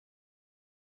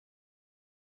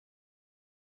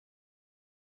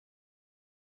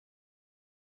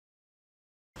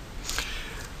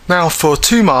Now for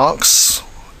 2 marks,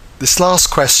 this last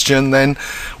question, then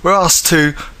we're asked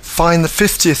to find the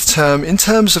 50th term in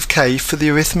terms of k for the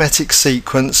arithmetic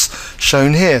sequence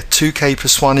shown here. 2k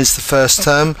plus 1 is the first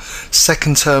term,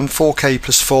 second term 4k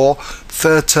plus 4,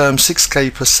 third term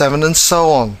 6k plus 7, and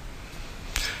so on.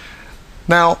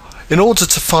 Now, in order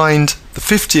to find the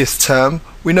 50th term,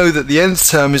 we know that the nth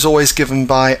term is always given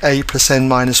by a plus n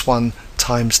minus 1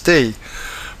 times d.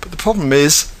 But the problem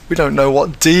is, we don't know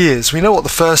what d is. We know what the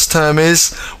first term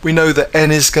is, we know that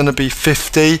n is going to be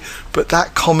 50, but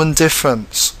that common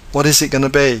difference, what is it going to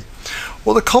be?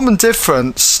 Well, the common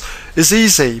difference is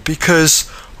easy,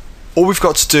 because all we've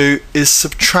got to do is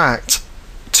subtract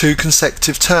 2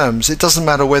 consecutive terms. It doesn't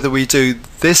matter whether we do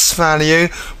this value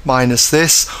minus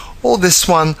this, or this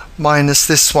one minus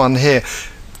this one here.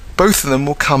 Both of them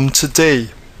will come to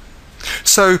d.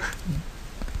 So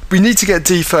we need to get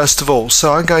d first of all.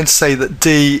 So I'm going to say that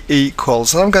d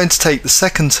equals, and I'm going to take the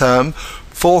second term,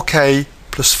 4k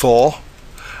plus 4,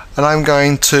 and I'm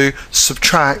going to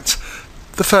subtract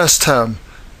the first term,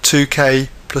 2k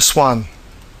plus 1.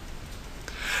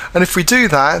 And if we do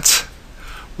that,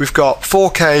 we've got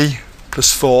 4k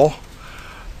plus 4,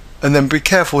 and then be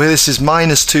careful here, this is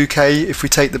minus 2k if we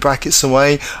take the brackets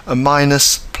away, and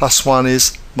minus plus 1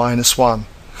 is minus 1.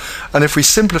 And if we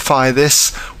simplify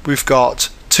this, we've got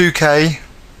 2k,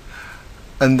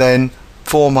 and then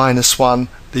 4 minus 1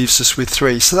 leaves us with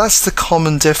 3. So that's the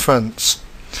common difference.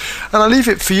 And I'll leave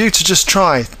it for you to just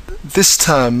try this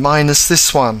term minus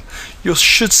this one. You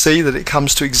should see that it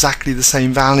comes to exactly the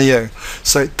same value,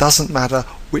 so it doesn't matter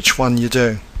which one you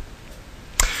do.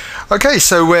 Okay,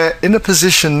 so we're in a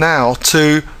position now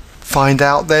to find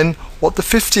out then what the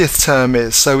 50th term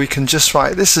is. So we can just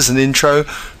write this as an intro.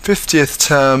 50th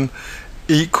term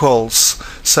equals,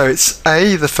 so it's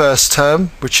a, the first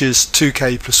term, which is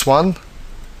 2k plus 1,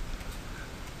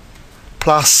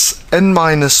 plus n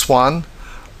minus 1,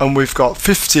 and we've got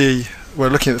 50, we're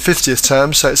looking at the 50th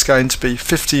term, so it's going to be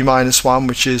 50 minus 1,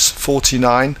 which is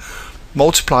 49,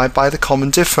 multiplied by the common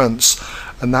difference,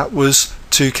 and that was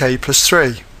 2k plus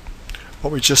 3,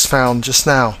 what we just found just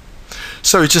now.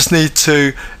 So we just need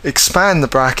to expand the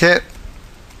bracket,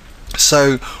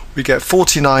 so we get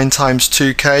 49 times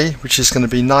 2k, which is going to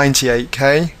be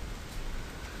 98k,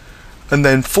 and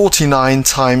then 49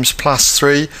 times plus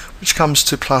 3, which comes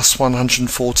to plus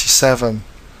 147.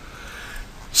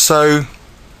 So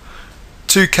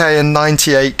 2k and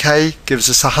 98k gives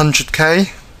us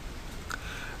 100k,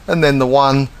 and then the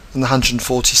 1 and the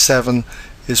 147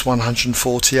 is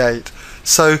 148.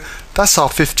 So that's our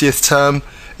 50th term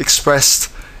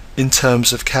expressed in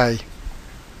terms of k.